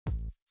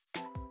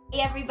Hey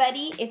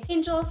everybody, it's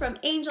Angel from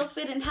Angel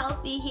Fit and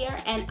Healthy here,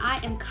 and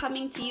I am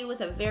coming to you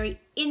with a very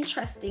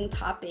interesting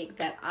topic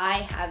that I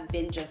have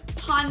been just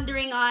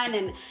pondering on,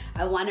 and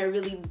I want to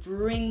really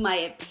bring my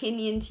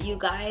opinion to you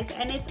guys.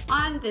 And it's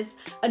on this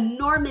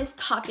enormous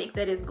topic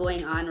that is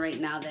going on right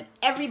now that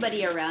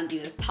everybody around you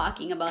is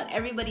talking about.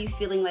 Everybody's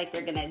feeling like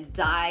they're gonna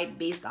die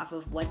based off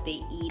of what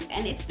they eat,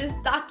 and it's this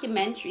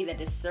documentary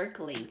that is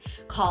circling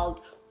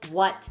called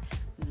What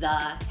the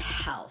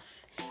Health.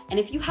 And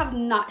if you have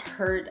not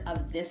heard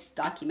of this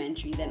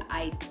documentary, then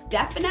I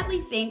definitely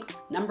think,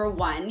 number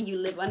one, you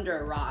live under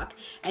a rock,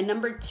 and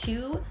number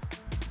two,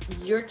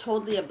 you're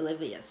totally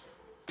oblivious.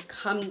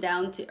 Come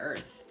down to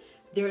earth.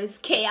 There is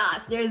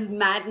chaos, there's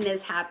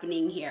madness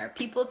happening here.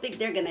 People think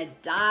they're gonna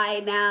die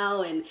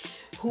now, and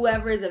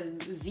whoever is a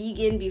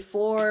vegan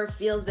before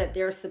feels that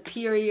they're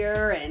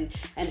superior, and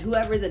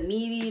whoever is a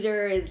meat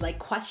eater is like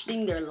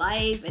questioning their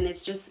life, and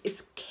it's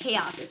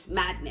chaos, it's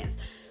madness.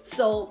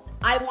 So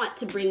I want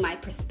to bring my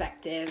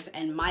perspective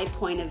and my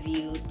point of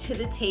view to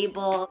the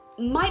table.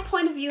 My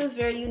point of view is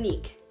very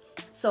unique.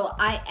 So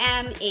I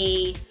am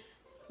a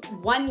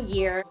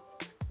 1-year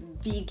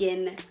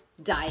vegan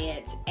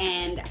diet,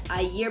 and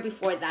a year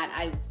before that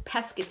I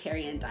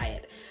pescatarian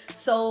diet.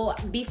 So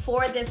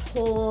before this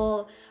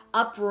whole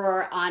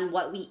uproar on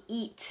what we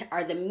eat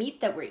or the meat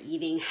that we're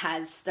eating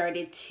has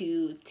started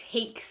to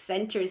take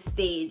center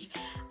stage,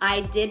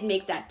 I did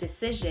make that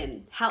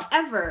decision.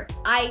 However,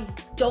 I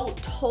don't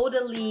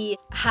totally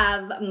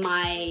have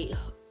my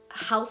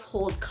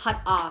household cut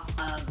off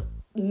of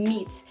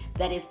meat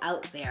that is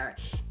out there,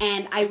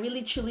 and I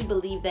really truly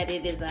believe that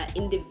it is an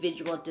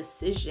individual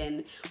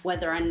decision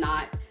whether or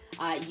not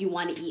you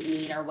want to eat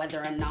meat or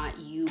whether or not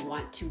you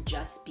want to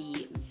just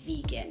be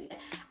vegan.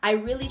 I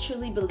really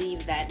truly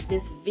believe that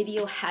this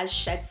video has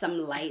shed some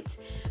light,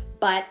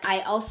 but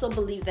I also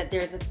believe that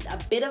there's a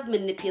bit of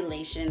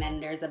manipulation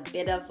and there's a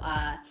bit of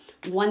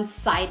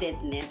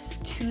one-sidedness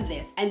to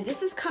this, and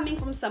this is coming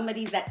from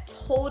somebody that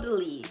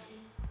totally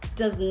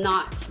does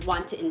not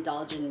want to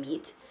indulge in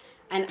meat.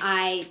 And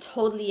I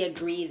totally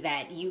agree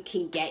that you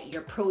can get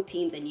your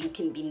proteins and you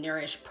can be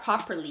nourished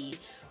properly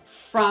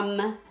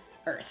from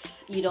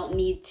earth. You don't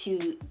need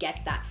to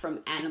get that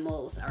from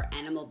animals or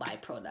animal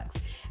byproducts.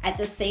 At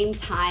the same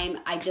time,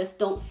 I just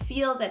don't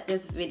feel that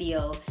this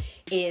video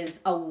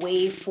is a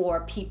way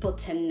for people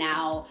to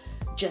now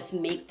just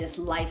make this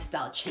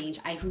lifestyle change.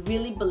 I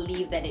really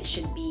believe that it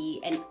should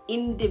be an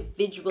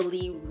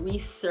individually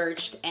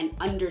researched and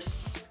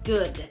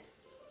understood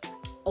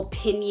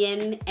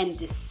opinion and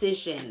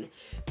decision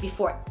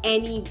before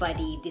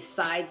anybody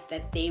decides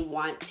that they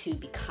want to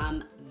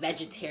become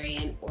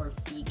vegetarian or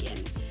vegan.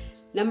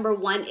 Number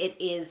one,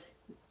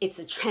 it's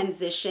a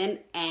transition,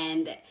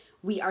 and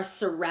we are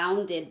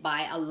surrounded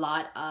by a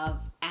lot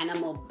of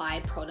animal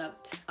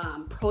byproducts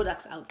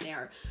products out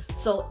there.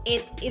 So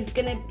it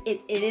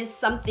is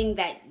something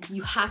that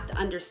you have to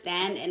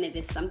understand, and it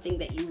is something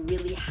that you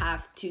really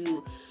have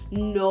to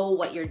know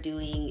what you're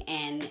doing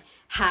and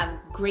have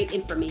great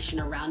information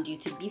around you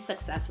to be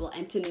successful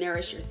and to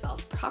nourish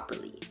yourself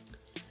properly.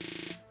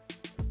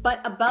 But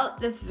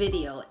about this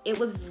video, it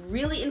was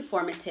really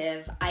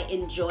informative. I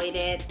enjoyed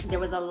it. There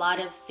was a lot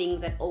of things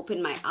that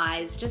opened my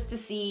eyes just to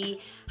see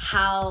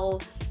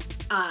how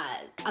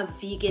a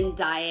vegan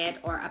diet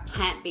or a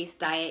plant-based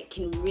diet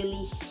can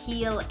really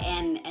heal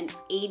and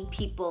aid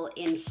people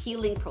in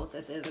healing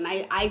processes. And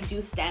I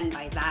do stand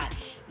by that.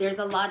 There's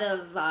a lot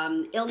of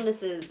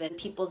illnesses in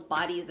people's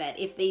body that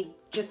if they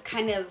just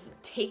kind of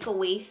take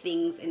away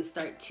things and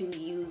start to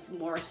use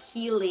more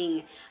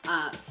healing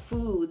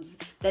foods,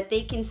 that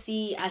they can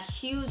see a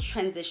huge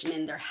transition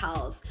in their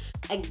health.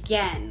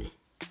 Again,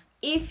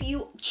 if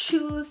you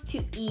choose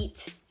to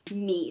eat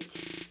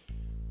meat,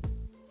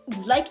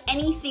 like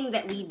anything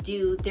that we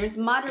do, there's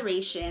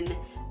moderation,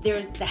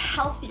 there's the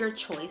healthier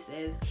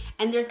choices,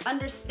 and there's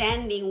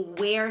understanding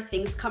where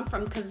things come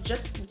from, because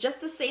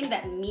just the same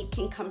that meat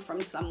can come from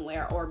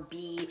somewhere or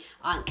be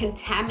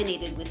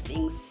contaminated with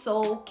things,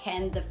 so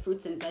can the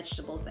fruits and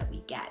vegetables that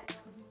we get.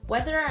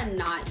 Whether or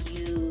not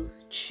you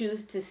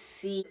choose to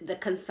see the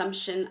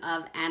consumption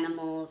of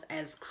animals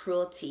as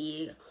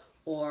cruelty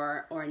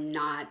or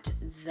not,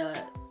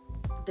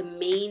 the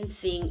main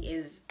thing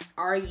is,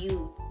 are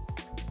you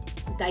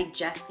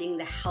digesting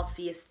the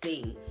healthiest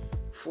thing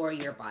for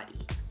your body?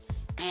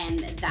 And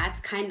that's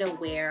kind of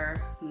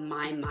where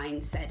my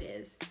mindset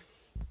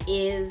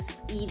is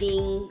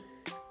eating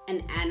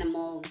an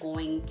animal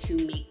going to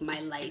make my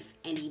life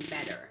any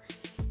better?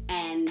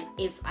 And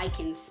if I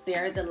can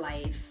spare the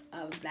life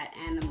of that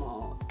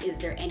animal, is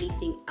there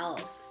anything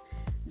else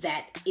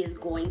that is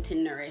going to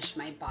nourish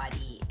my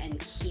body and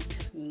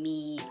keep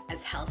me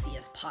as healthy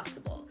as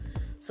possible?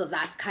 So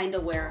that's kind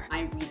of where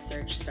my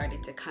research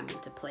started to come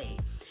into play.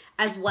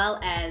 As well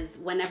as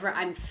whenever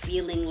I'm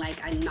feeling like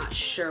I'm not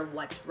sure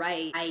what's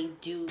right, I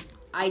do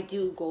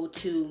go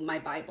to my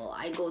Bible.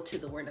 I go to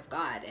the Word of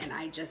God, and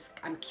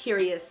I'm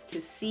curious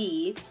to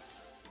see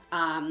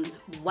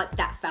what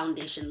that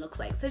foundation looks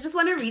like. So I just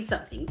want to read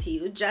something to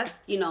you,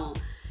 just,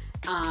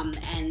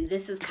 And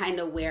this is kind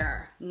of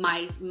where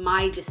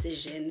my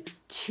decision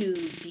to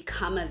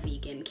become a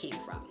vegan came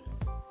from.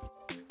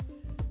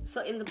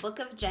 So in the book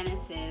of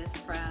Genesis,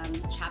 from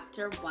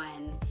chapter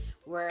 1,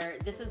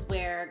 this is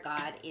where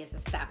God is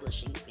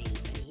establishing things,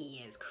 and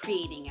he is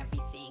creating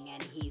everything,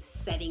 and he's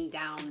setting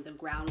down the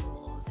ground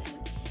rules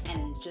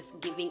and just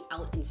giving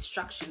out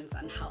instructions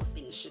on how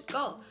things should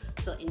go.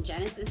 So in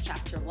Genesis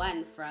chapter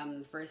 1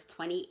 from verse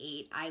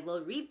 28, I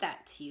will read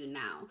that to you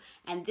now.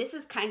 And this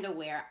is kind of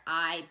where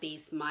I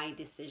base my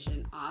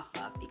decision off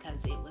of,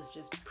 because it was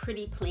just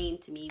pretty plain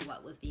to me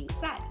what was being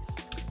said.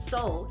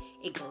 So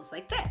it goes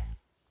like this.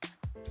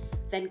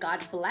 Then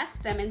God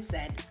blessed them and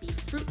said, "Be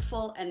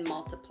fruitful and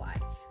multiply.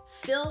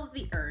 Fill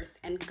the earth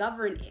and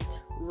govern it.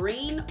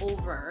 Reign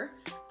over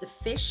the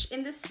fish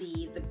in the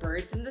sea, the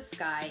birds in the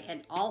sky,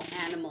 and all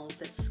animals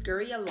that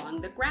scurry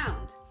along the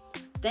ground."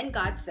 Then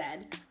God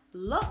said,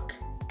 "Look,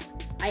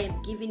 I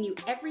have given you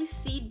every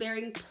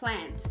seed-bearing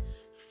plant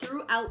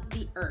throughout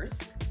the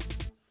earth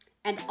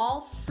and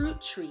all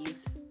fruit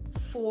trees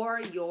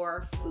for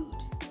your food.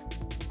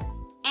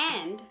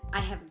 And I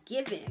have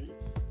given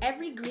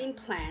every green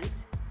plant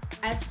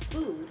as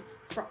food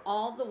for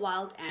all the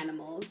wild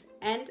animals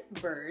and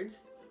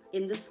birds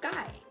in the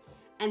sky,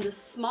 and the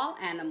small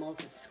animals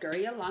that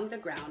scurry along the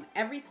ground,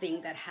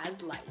 everything that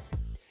has life."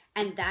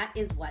 And that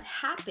is what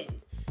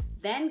happened.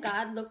 Then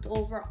God looked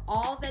over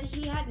all that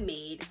he had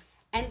made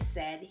and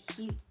said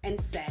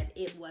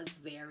it was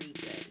very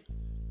good.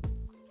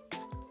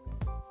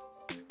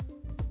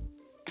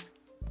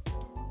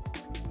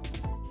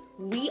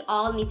 We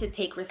all need to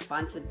take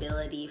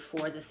responsibility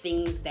for the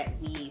things that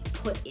we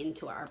put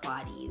into our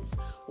bodies,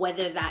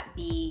 whether that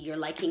be your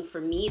liking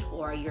for meat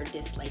or your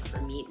dislike for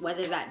meat,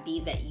 whether that be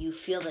that you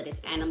feel that it's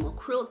animal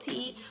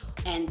cruelty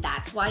and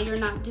that's why you're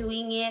not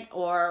doing it,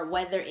 or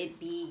whether it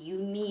be you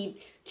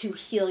need to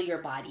heal your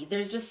body.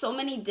 There's just so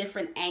many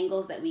different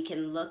angles that we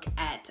can look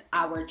at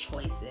our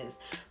choices.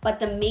 But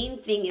the main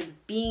thing is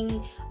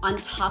being on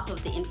top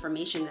of the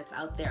information that's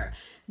out there,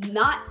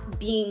 not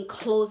being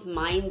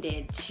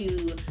closed-minded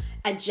to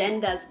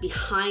agendas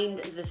behind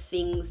the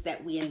things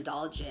that we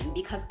indulge in,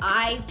 because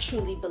I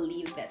truly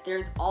believe that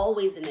there's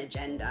always an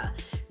agenda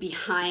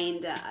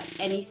behind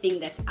anything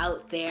that's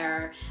out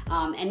there,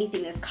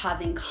 anything that's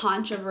causing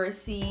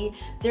controversy.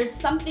 There's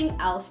something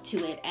else to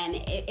it, and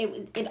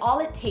it all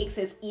it takes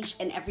is each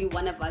and every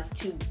one of us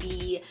to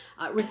be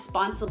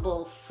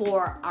responsible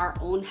for our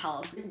own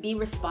health, be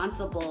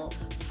responsible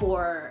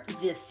for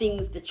the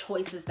things, the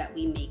choices that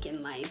we make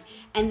in life.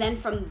 And then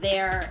from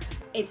there,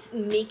 it's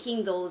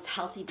making those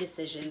healthy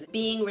decisions,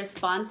 being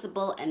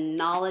responsible and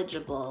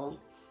knowledgeable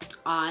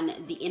on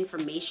the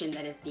information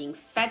that is being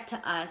fed to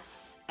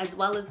us, as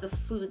well as the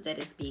food that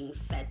is being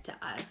fed to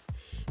us,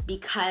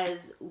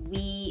 because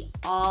we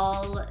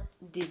all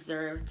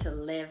deserve to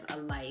live a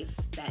life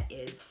that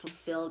is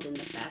fulfilled in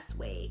the best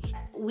way.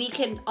 We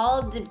can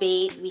all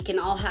debate, we can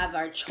all have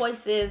our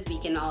choices, we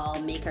can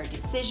all make our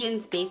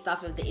decisions based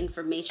off of the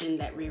information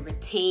that we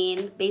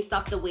retain, based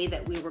off the way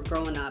that we were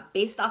growing up,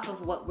 based off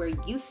of what we're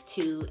used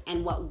to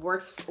and what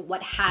works,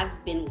 what has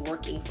been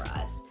working for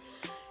us.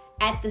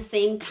 At the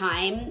same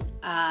time,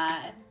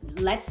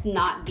 let's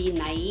not be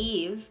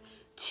naive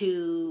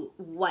to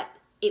what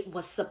it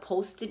was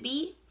supposed to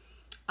be.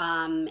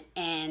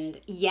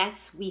 And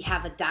yes, we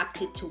have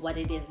adapted to what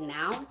it is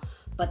now,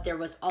 but there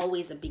was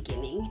always a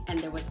beginning and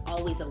there was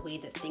always a way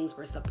that things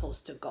were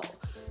supposed to go.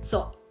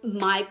 So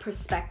my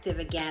perspective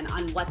again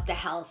on what the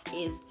health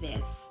is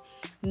this: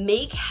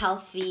 make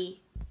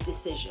healthy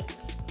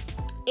decisions.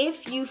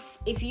 If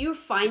you're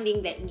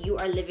finding that you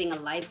are living a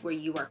life where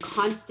you are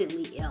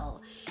constantly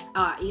ill,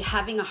 you're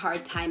having a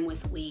hard time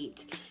with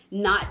weight,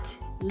 not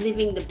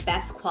living the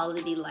best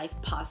quality life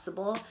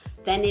possible,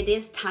 then it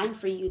is time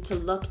for you to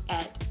look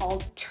at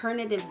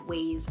alternative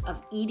ways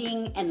of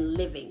eating and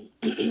living.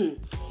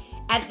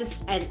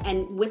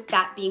 And with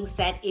that being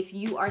said, if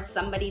you are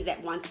somebody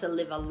that wants to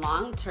live a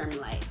long-term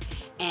life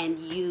and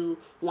you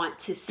want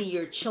to see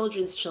your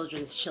children's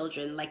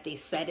children, like they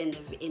said in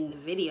the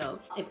video,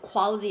 if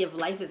quality of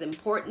life is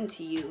important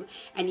to you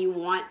and you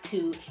want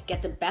to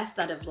get the best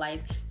out of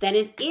life, then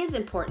it is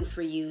important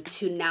for you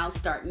to now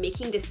start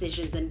making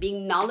decisions and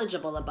being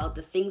knowledgeable about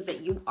the things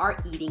that you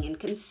are eating and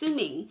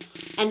consuming.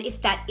 And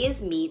if that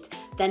is meat,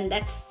 then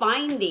that's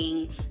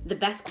finding the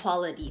best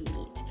quality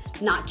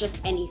meat, not just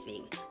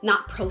anything,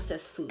 not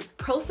processed food.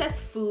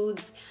 Processed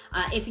foods,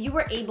 if you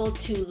were able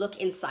to look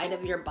inside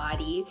of your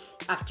body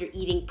after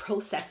eating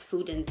processed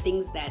food and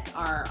things that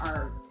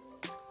are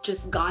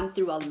just gone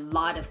through a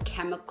lot of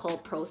chemical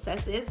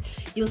processes,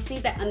 you'll see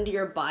that under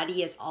your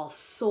body is all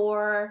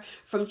sore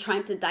from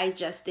trying to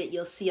digest it.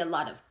 You'll see a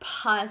lot of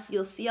pus.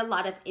 You'll see a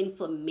lot of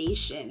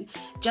inflammation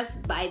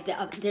just by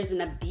there's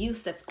an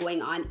abuse that's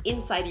going on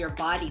inside your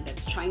body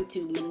that's trying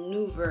to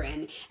maneuver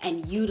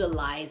and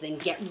utilize and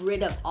get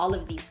rid of all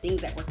of these things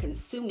that we're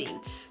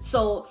consuming.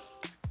 So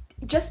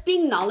just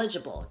being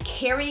knowledgeable,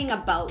 caring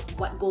about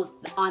what goes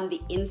on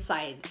the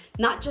inside,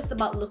 not just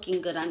about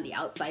looking good on the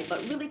outside,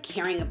 but really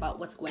caring about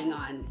what's going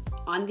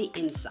on the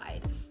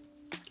inside.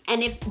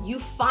 And if you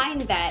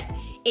find that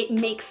it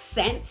makes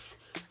sense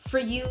for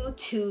you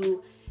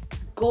to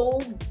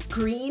go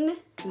green,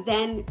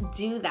 then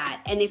do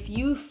that. And if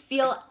you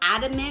feel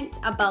adamant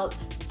about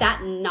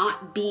that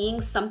not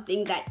being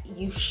something that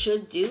you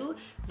should do,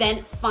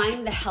 then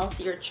find the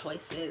healthier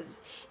choices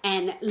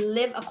and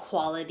live a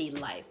quality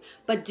life.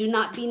 But do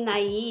not be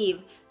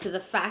naive to the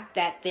fact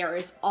that there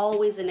is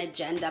always an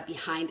agenda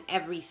behind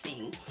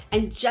everything.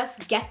 And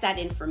just get that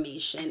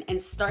information and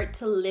start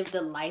to live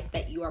the life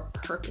that you are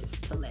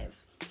purposed to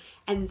live.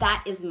 And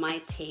that is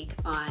my take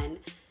on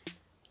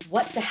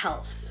what the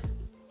health.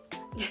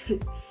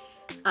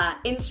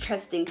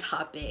 Interesting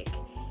topic,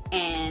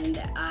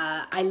 and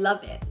I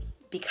love it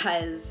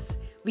because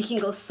we can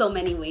go so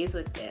many ways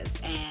with this,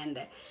 and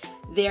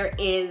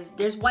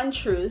there's one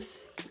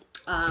truth,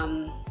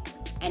 and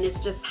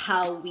it's just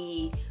how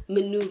we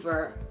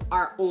maneuver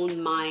our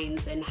own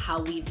minds and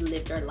how we've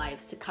lived our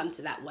lives to come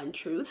to that one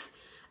truth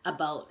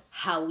about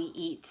how we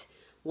eat,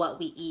 what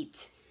we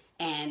eat,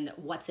 and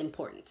what's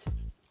important.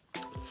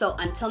 So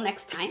until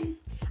next time,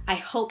 I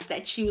hope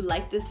that you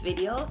like this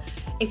video.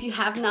 If you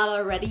have not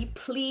already,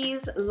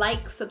 please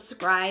like,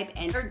 subscribe,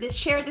 and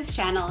share this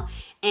channel.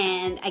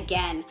 And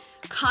again,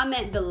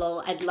 comment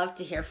below. I'd love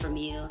to hear from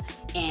you.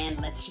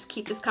 And let's just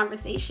keep this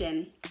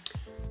conversation.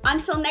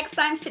 Until next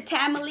time,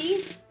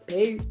 Fitamily.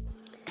 Peace.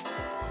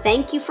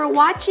 Thank you for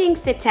watching,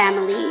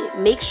 Fitamily.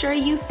 Make sure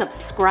you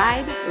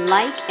subscribe,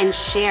 like, and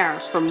share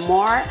for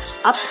more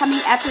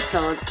upcoming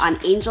episodes on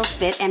Angel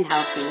Fit and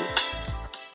Healthy.